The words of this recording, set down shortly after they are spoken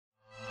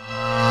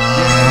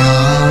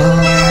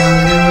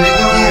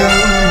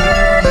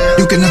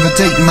can never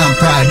take my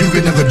pride, you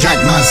can never jack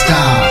my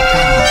style.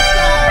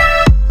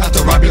 About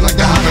to rob you like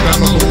the Hobbit,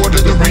 I'm the Lord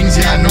of the Rings.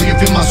 Yeah, I know you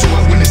feel my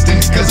sword when it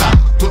stings, cause I